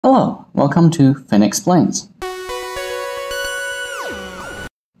Hello, welcome to Finn Explains.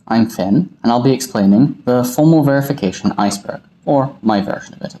 I'm Finn, and I'll be explaining the formal verification Iceberg, or my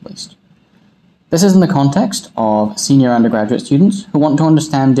version of it at least. This is in the context of senior undergraduate students who want to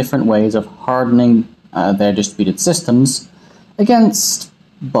understand different ways of hardening their distributed systems against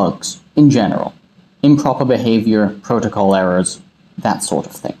bugs in general, improper behavior, protocol errors, that sort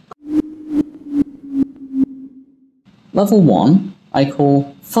of thing. Level 1 I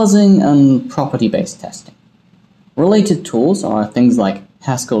call fuzzing and property-based testing. Related tools are things like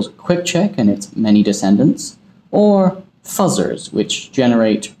Haskell's quick check and its many descendants, or Fuzzers, which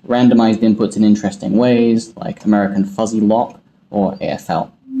generate randomized inputs in interesting ways, like American Fuzzy Lock or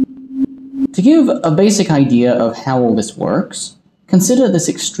AFL. To give a basic idea of how all this works, consider this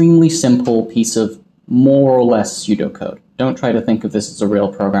extremely simple piece of more or less pseudocode. Don't try to think of this as a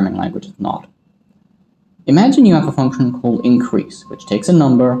real programming language, it's not. Imagine you have a function called increase, which takes a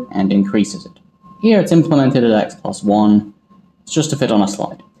number and increases it. Here it's implemented at x plus 1, it's just to fit on a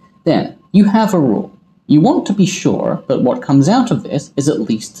slide. Then, you have a rule. You want to be sure that what comes out of this is at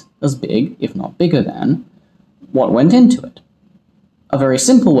least as big, if not bigger than, what went into it. A very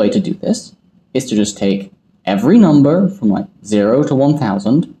simple way to do this is to just take every number from like 0 to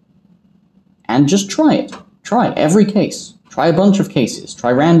 1000 and just try it. Try every case. Try a bunch of cases,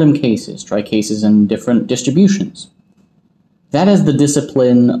 try random cases, try cases in different distributions. That is the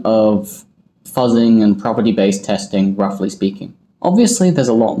discipline of fuzzing and property-based testing, roughly speaking. Obviously, there's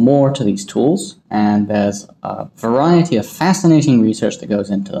a lot more to these tools, and there's a variety of fascinating research that goes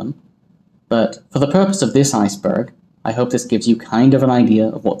into them. But for the purpose of this iceberg, I hope this gives you kind of an idea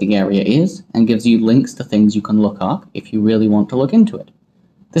of what the area is, and gives you links to things you can look up if you really want to look into it.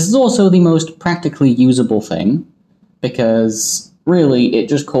 This is also the most practically usable thing, because really it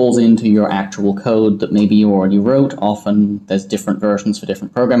just calls into your actual code that maybe you already wrote. Often there's different versions for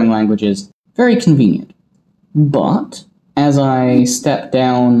different programming languages. Very convenient. But as I step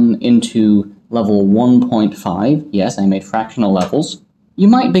down into level 1.5, yes, I made fractional levels, you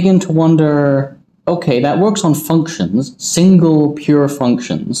might begin to wonder, okay, that works on functions, single pure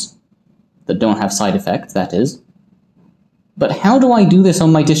functions that don't have side effects, that is. But how do I do this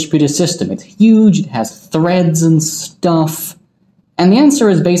on my distributed system? It's huge, it has threads and stuff. And the answer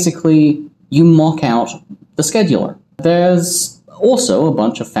is basically, you mock out the scheduler. There's also a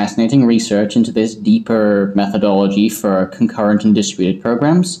bunch of fascinating research into this deeper methodology for concurrent and distributed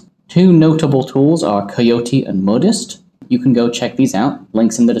programs. Two notable tools are Coyote and Modist. You can go check these out,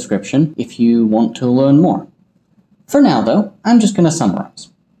 links in the description, if you want to learn more. For now, though, I'm just going to summarize.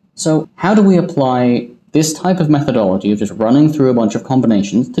 So, how do we apply this type of methodology of just running through a bunch of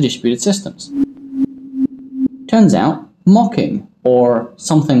combinations to distributed systems? Turns out, mocking, or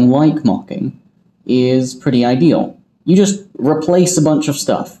something like mocking, is pretty ideal. You just replace a bunch of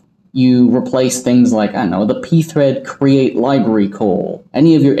stuff. You replace things like, I don't know, the pthread create library call,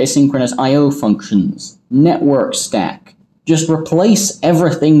 any of your asynchronous I/O functions, network stack. Just replace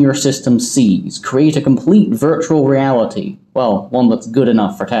everything your system sees. Create a complete virtual reality. Well, one that's good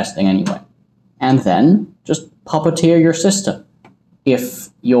enough for testing anyway. And then, just puppeteer your system. If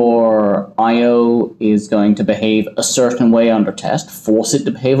your I/O is going to behave a certain way under test, force it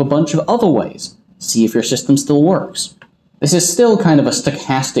to behave a bunch of other ways. See if your system still works. This is still kind of a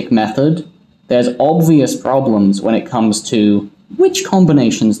stochastic method. There's obvious problems when it comes to which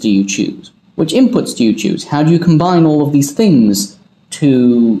combinations do you choose? Which inputs do you choose? How do you combine all of these things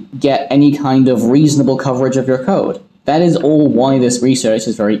to get any kind of reasonable coverage of your code? That is all why this research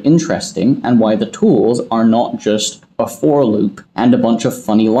is very interesting, and why the tools are not just a for loop and a bunch of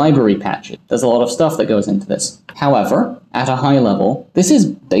funny library patches. There's a lot of stuff that goes into this. However, at a high level, this is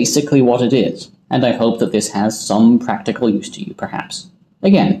basically what it is, and I hope that this has some practical use to you, perhaps.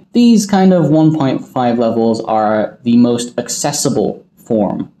 Again, these kind of 1.5 levels are the most accessible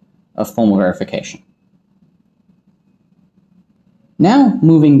form of formal verification. Now,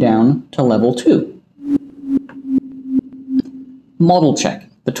 moving down to level 2. Model check.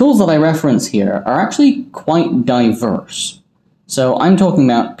 The tools that I reference here are actually quite diverse. So I'm talking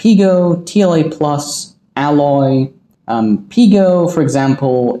about Pigo, TLA+, Alloy. Pigo, for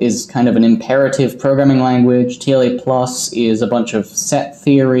example, is kind of an imperative programming language. TLA+ is a bunch of set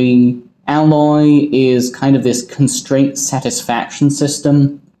theory. Alloy is kind of this constraint satisfaction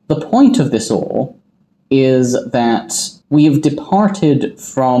system. The point of this all is that we have departed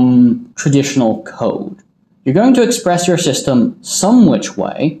from traditional code. You're going to express your system some which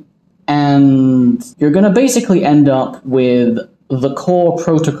way, and you're going to basically end up with the core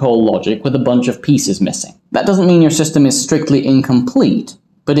protocol logic with a bunch of pieces missing. That doesn't mean your system is strictly incomplete,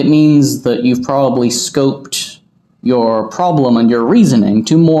 but it means that you've probably scoped your problem and your reasoning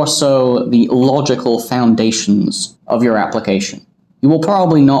to more so the logical foundations of your application. You will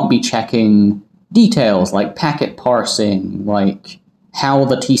probably not be checking details like packet parsing, like how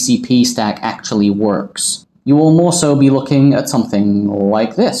the TCP stack actually works. You will more so be looking at something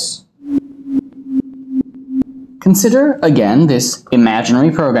like this. Consider, again, this imaginary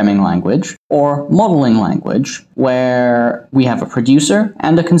programming language, or modeling language, where we have a producer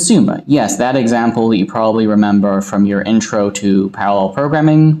and a consumer. Yes, that example that you probably remember from your intro to parallel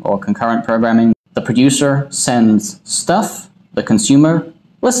programming or concurrent programming. The producer sends stuff, the consumer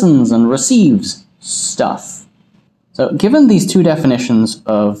listens and receives stuff. So given these two definitions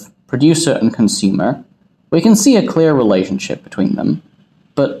of producer and consumer, we can see a clear relationship between them.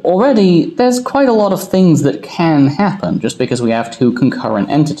 But already, there's quite a lot of things that can happen just because we have two concurrent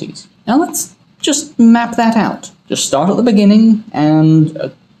entities. Now let's just map that out. Just start at the beginning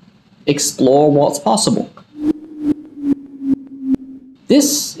and explore what's possible.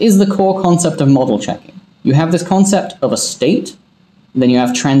 This is the core concept of model checking. You have this concept of a state, then you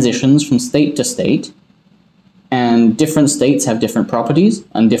have transitions from state to state, and different states have different properties,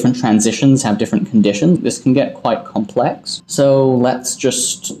 and different transitions have different conditions. This can get quite complex. So let's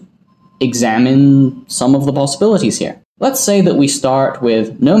just examine some of the possibilities here. Let's say that we start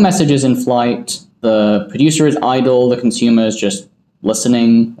with no messages in flight, the producer is idle, the consumer is just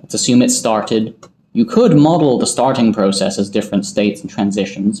listening. Let's assume it started. You could model the starting process as different states and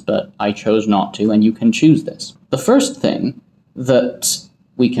transitions, but I chose not to, and you can choose this. The first thing that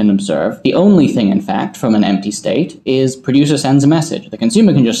we can observe, the only thing, in fact, from an empty state, is producer sends a message. The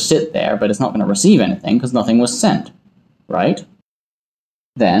consumer can just sit there, but it's not going to receive anything because nothing was sent, right?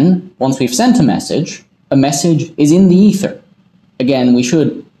 Then, once we've sent a message is in the ether. Again, we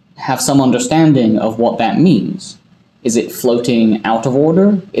should have some understanding of what that means. Is it floating out of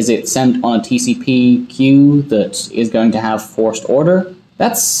order? Is it sent on a TCP queue that is going to have forced order?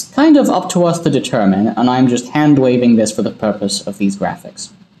 That's kind of up to us to determine, and I'm just hand-waving this for the purpose of these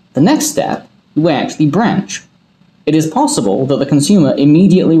graphics. The next step, we actually branch. It is possible that the consumer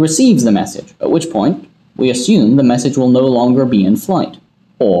immediately receives the message, at which point we assume the message will no longer be in flight.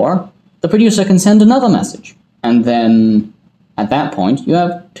 Or the producer can send another message, and then at that point you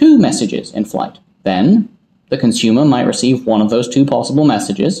have two messages in flight. Then the consumer might receive one of those two possible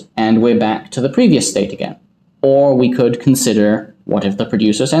messages, and we're back to the previous state again. Or we could consider, what if the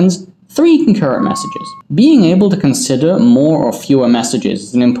producer sends 3 concurrent messages? Being able to consider more or fewer messages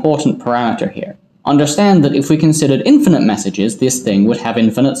is an important parameter here. Understand that if we considered infinite messages, this thing would have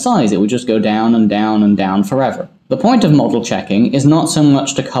infinite size. It would just go down and down and down forever. The point of model checking is not so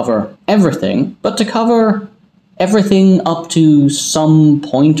much to cover everything, but to cover everything up to some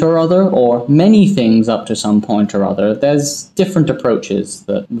point or other, or many things up to some point or other. There's different approaches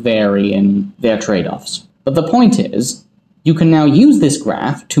that vary in their trade-offs. But the point is, you can now use this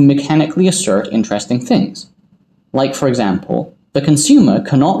graph to mechanically assert interesting things. Like, for example, the consumer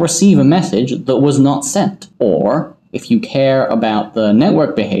cannot receive a message that was not sent. Or, if you care about the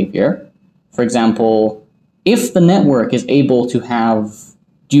network behavior, for example, if the network is able to have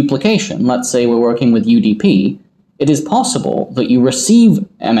duplication, let's say we're working with UDP, it is possible that you receive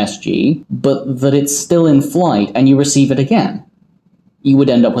MSG, but that it's still in flight and you receive it again. You would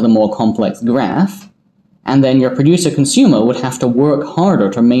end up with a more complex graph, and then your producer-consumer would have to work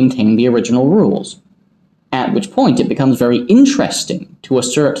harder to maintain the original rules. At which point it becomes very interesting to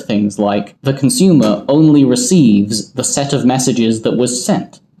assert things like the consumer only receives the set of messages that was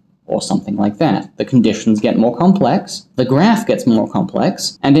sent, or something like that. The conditions get more complex, the graph gets more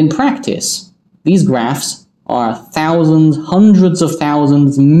complex, and in practice, these graphs are thousands, hundreds of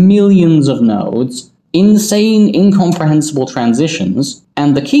thousands, millions of nodes, insane, incomprehensible transitions,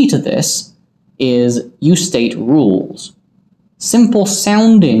 and the key to this is you state rules. Simple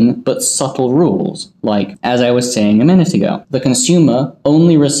sounding but subtle rules, like, as I was saying a minute ago, the consumer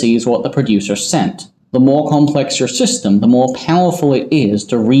only receives what the producer sent. The more complex your system, the more powerful it is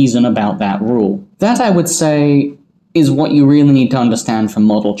to reason about that rule. That, I would say, is what you really need to understand from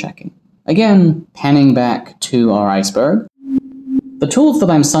model checking. Again, panning back to our iceberg, the tools that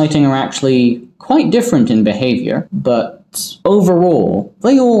I'm citing are actually quite different in behavior, but overall,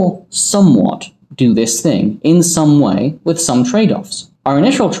 they all somewhat do this thing in some way with some trade-offs. Our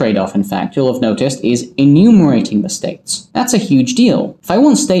initial trade-off, in fact, you'll have noticed, is enumerating the states. That's a huge deal. If I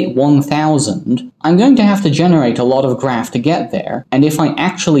want state 1000, I'm going to have to generate a lot of graph to get there, and if I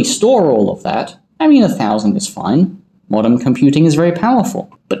actually store all of that, I mean 1000 is fine. Modern computing is very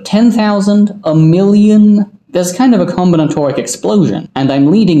powerful. But 10,000, 1,000,000, there's kind of a combinatoric explosion, and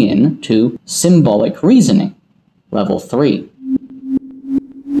I'm leading in to symbolic reasoning, level 3.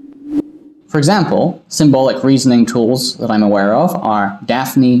 For example, symbolic reasoning tools that I'm aware of are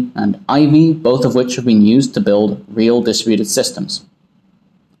Daphne and Ivy, both of which have been used to build real distributed systems.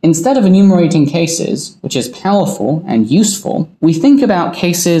 Instead of enumerating cases, which is powerful and useful, we think about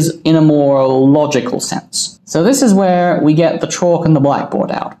cases in a more logical sense. So this is where we get the chalk and the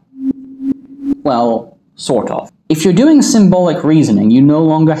blackboard out. Well, sort of. If you're doing symbolic reasoning, you no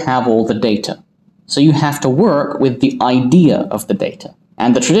longer have all the data. So you have to work with the idea of the data.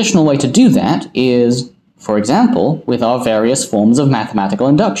 And the traditional way to do that is, for example, with our various forms of mathematical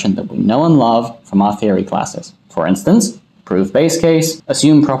induction that we know and love from our theory classes. For instance, prove base case,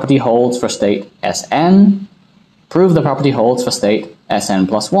 assume property holds for state Sn, prove the property holds for state Sn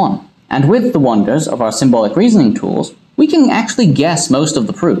plus 1. And with the wonders of our symbolic reasoning tools, we can actually guess most of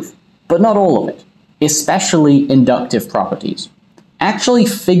the proof, but not all of it, especially inductive properties. Actually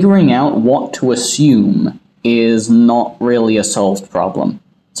figuring out what to assume is not really a solved problem.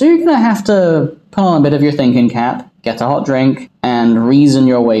 So you're going to have to put on a bit of your thinking cap, get a hot drink, and reason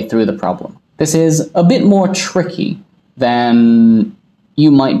your way through the problem. This is a bit more tricky than you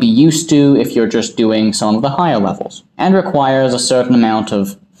might be used to if you're just doing some of the higher levels, and requires a certain amount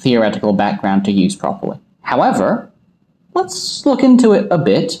of theoretical background to use properly. However, let's look into it a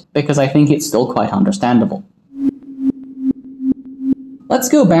bit, because I think it's still quite understandable. Let's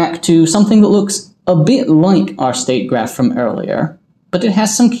go back to something that looks a bit like our state graph from earlier, but it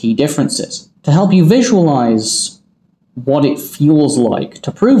has some key differences. To help you visualize what it feels like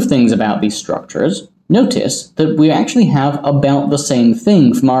to prove things about these structures, notice that we actually have about the same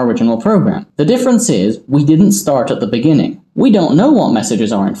thing from our original program. The difference is we didn't start at the beginning. We don't know what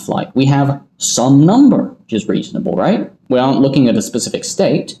messages are in flight. We have some number, which is reasonable, right? We aren't looking at a specific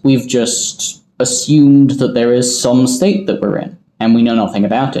state. We've just assumed that there is some state that we're in, and we know nothing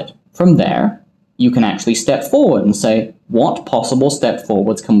about it. From there, you can actually step forward and say, what possible step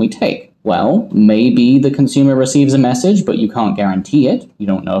forwards can we take? Well, maybe the consumer receives a message, but you can't guarantee it. You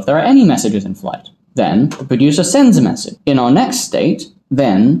don't know if there are any messages in flight. Then the producer sends a message. In our next state,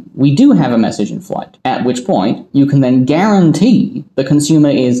 then we do have a message in flight, at which point you can then guarantee the consumer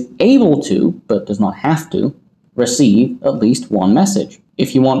is able to, but does not have to, receive at least one message.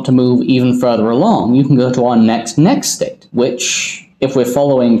 If you want to move even further along, you can go to our next state, which, if we're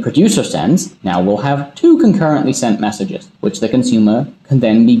following producer sends, now we'll have two concurrently sent messages, which the consumer can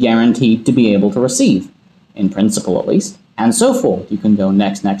then be guaranteed to be able to receive, in principle at least, and so forth. You can go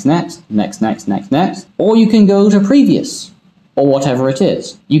next, or you can go to previous, or whatever it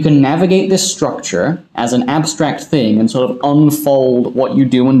is. You can navigate this structure as an abstract thing and sort of unfold what you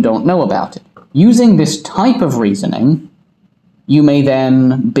do and don't know about it. Using this type of reasoning, you may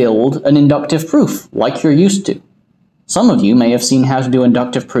then build an inductive proof, like you're used to. Some of you may have seen how to do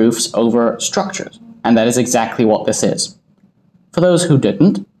inductive proofs over structures, and that is exactly what this is. For those who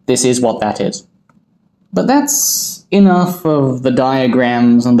didn't, this is what that is. But that's enough of the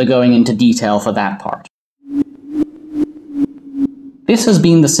diagrams and the going into detail for that part. This has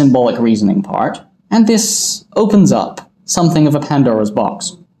been the symbolic reasoning part, and this opens up something of a Pandora's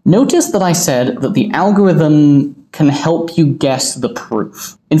box. Notice that I said that the algorithm can help you guess the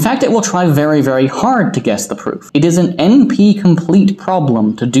proof. In fact, it will try very, very hard to guess the proof. It is an NP-complete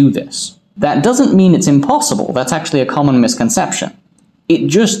problem to do this. That doesn't mean it's impossible. That's actually a common misconception. It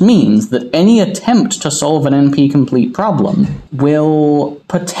just means that any attempt to solve an NP-complete problem will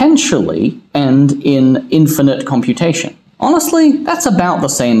potentially end in infinite computation. Honestly, that's about the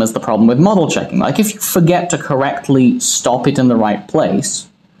same as the problem with model checking. Like, if you forget to correctly stop it in the right place,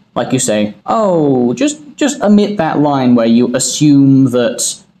 like you say, oh, just omit that line where you assume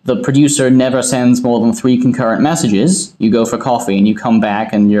that the producer never sends more than 3 concurrent messages. You go for coffee and you come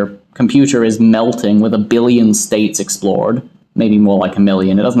back and your computer is melting with 1 billion states explored. Maybe more like 1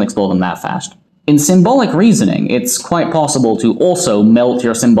 million. It doesn't explore them that fast. In symbolic reasoning, it's quite possible to also melt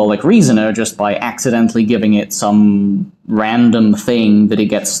your symbolic reasoner just by accidentally giving it some random thing that it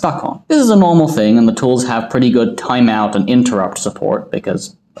gets stuck on. This is a normal thing, and the tools have pretty good timeout and interrupt support,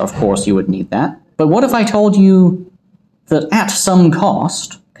 because of course you would need that. But what if I told you that at some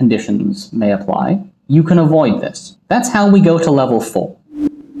cost, conditions may apply, you can avoid this? That's how we go to level 4.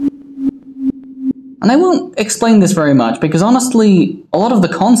 And I won't explain this very much because honestly, a lot of the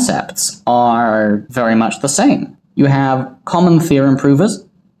concepts are very much the same. You have common theorem provers.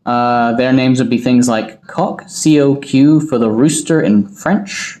 Their names would be things like coq, C-O-Q for the rooster in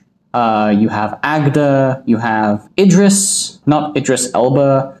French. You have Agda, you have Idris, not Idris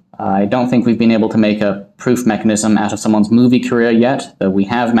Elba. I don't think we've been able to make a proof mechanism out of someone's movie career yet, though we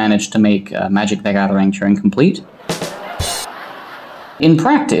have managed to make Magic the Gathering Turing complete. In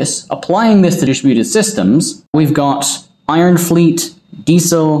practice, applying this to distributed systems, we've got Iron Fleet,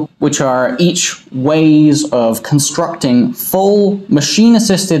 diesel, which are each ways of constructing full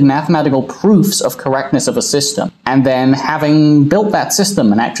machine-assisted mathematical proofs of correctness of a system, and then having built that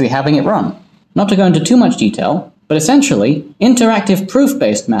system and actually having it run. Not to go into too much detail, but essentially, interactive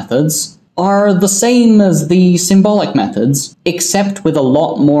proof-based methods are the same as the symbolic methods, except with a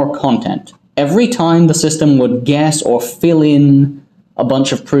lot more content. Every time the system would guess or fill in a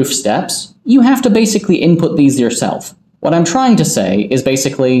bunch of proof steps, you have to basically input these yourself. What I'm trying to say is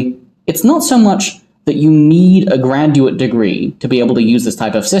basically, it's not so much that you need a graduate degree to be able to use this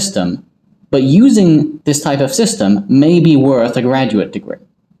type of system, but using this type of system may be worth a graduate degree.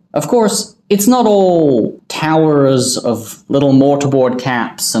 Of course, it's not all towers of little mortarboard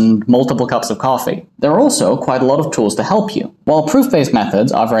caps and multiple cups of coffee. There are also quite a lot of tools to help you. While proof-based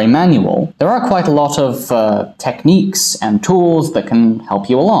methods are very manual, there are quite a lot of techniques and tools that can help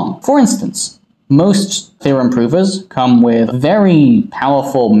you along. For instance, most theorem provers come with very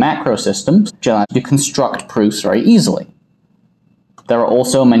powerful macro systems which allow you to construct proofs very easily. There are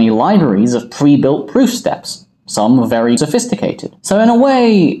also many libraries of pre-built proof steps, some very sophisticated. So in a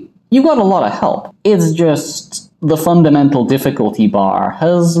way, you got a lot of help. It's just the fundamental difficulty bar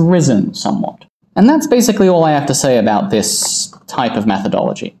has risen somewhat. And that's basically all I have to say about this type of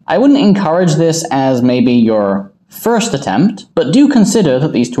methodology. I wouldn't encourage this as maybe your first attempt, but do consider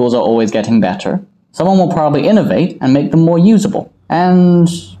that these tools are always getting better. Someone will probably innovate and make them more usable. And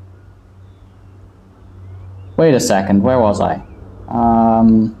wait a second, where was I?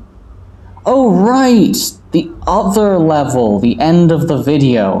 Oh right, the other level, the end of the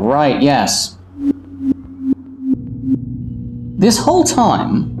video, right, yes. This whole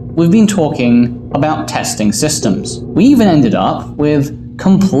time, we've been talking about testing systems. We even ended up with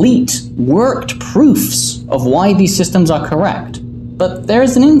complete, worked proofs of why these systems are correct. But there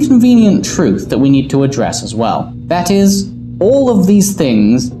is an inconvenient truth that we need to address as well. That is, all of these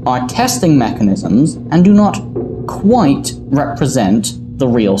things are testing mechanisms and do not quite represent the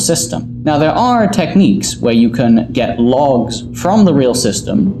real system. Now, there are techniques where you can get logs from the real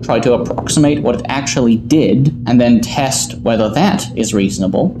system, try to approximate what it actually did, and then test whether that is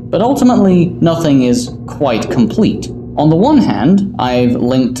reasonable, but ultimately nothing is quite complete. On the one hand, I've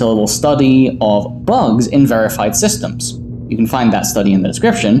linked a little study of bugs in verified systems. You can find that study in the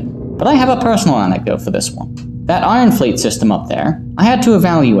description, but I have a personal anecdote for this one. That iron fleet system up there, I had to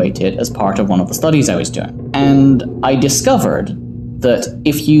evaluate it as part of one of the studies I was doing, and I discovered that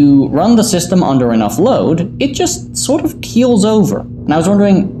if you run the system under enough load, it just sort of keels over. And I was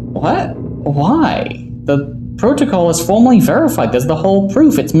wondering, what? Why? The protocol is formally verified, there's the whole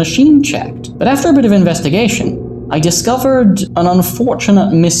proof, it's machine checked. But after a bit of investigation, I discovered an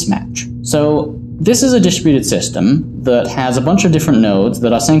unfortunate mismatch. So this is a distributed system that has a bunch of different nodes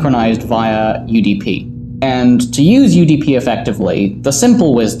that are synchronized via UDP. And to use UDP effectively, the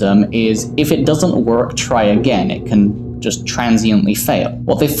simple wisdom is if it doesn't work, try again. It can just transiently fail.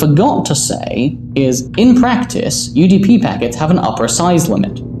 What they forgot to say is, in practice, UDP packets have an upper size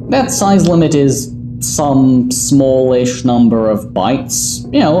limit. That size limit is some smallish number of bytes,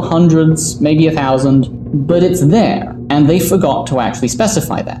 hundreds, maybe 1,000, but it's there, and they forgot to actually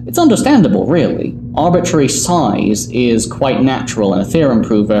specify that. It's understandable, really. Arbitrary size is quite natural in a theorem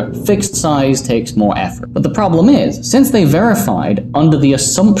prover, fixed size takes more effort. But the problem is, since they verified under the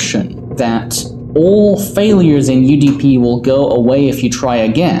assumption that all failures in UDP will go away if you try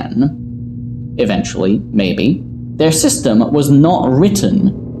again, eventually, maybe, their system was not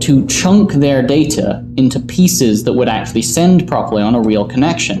written to chunk their data into pieces that would actually send properly on a real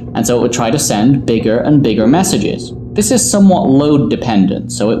connection, and so it would try to send bigger and bigger messages. This is somewhat load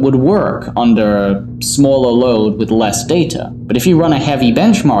dependent, so it would work under smaller load with less data. But if you run a heavy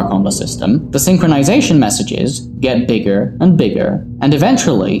benchmark on the system, the synchronization messages get bigger, and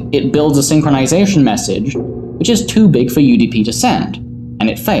eventually it builds a synchronization message which is too big for UDP to send, and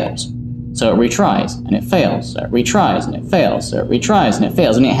it fails. So it retries, and it fails, so it retries, and it fails, so it retries, and it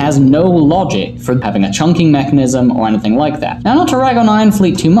fails, and it has no logic for having a chunking mechanism or anything like that. Now, not to rag on Iron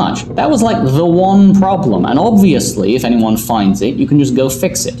Fleet too much, that was like the one problem, and obviously, if anyone finds it, you can just go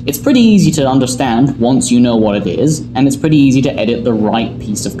fix it. It's pretty easy to understand once you know what it is, and it's pretty easy to edit the right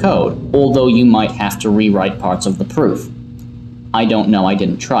piece of code, although you might have to rewrite parts of the proof. I don't know, I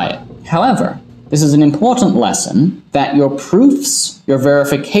didn't try it. However, this is an important lesson that your proofs, your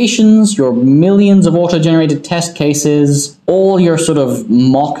verifications, your millions of auto-generated test cases, all your sort of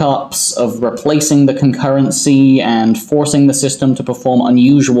mock-ups of replacing the concurrency and forcing the system to perform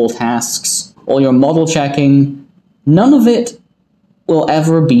unusual tasks, all your model checking, none of it will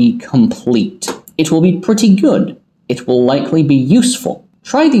ever be complete. It will be pretty good. It will likely be useful.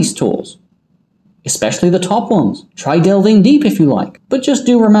 Try these tools. especially the top ones. Try delving deep if you like, but just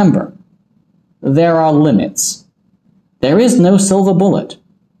do remember, there are limits. There is no silver bullet.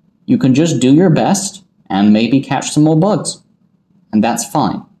 You can just do your best and maybe catch some more bugs, and that's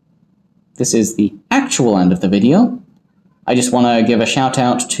fine. This is the actual end of the video. I just want to give a shout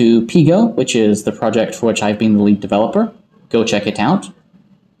out to Pigo, which is the project for which I've been the lead developer. Go check it out.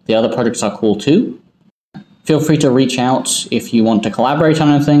 The other projects are cool too. Feel free to reach out if you want to collaborate on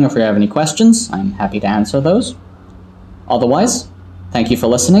anything or if you have any questions. I'm happy to answer those. Otherwise, thank you for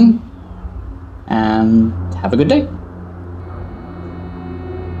listening, and have a good day.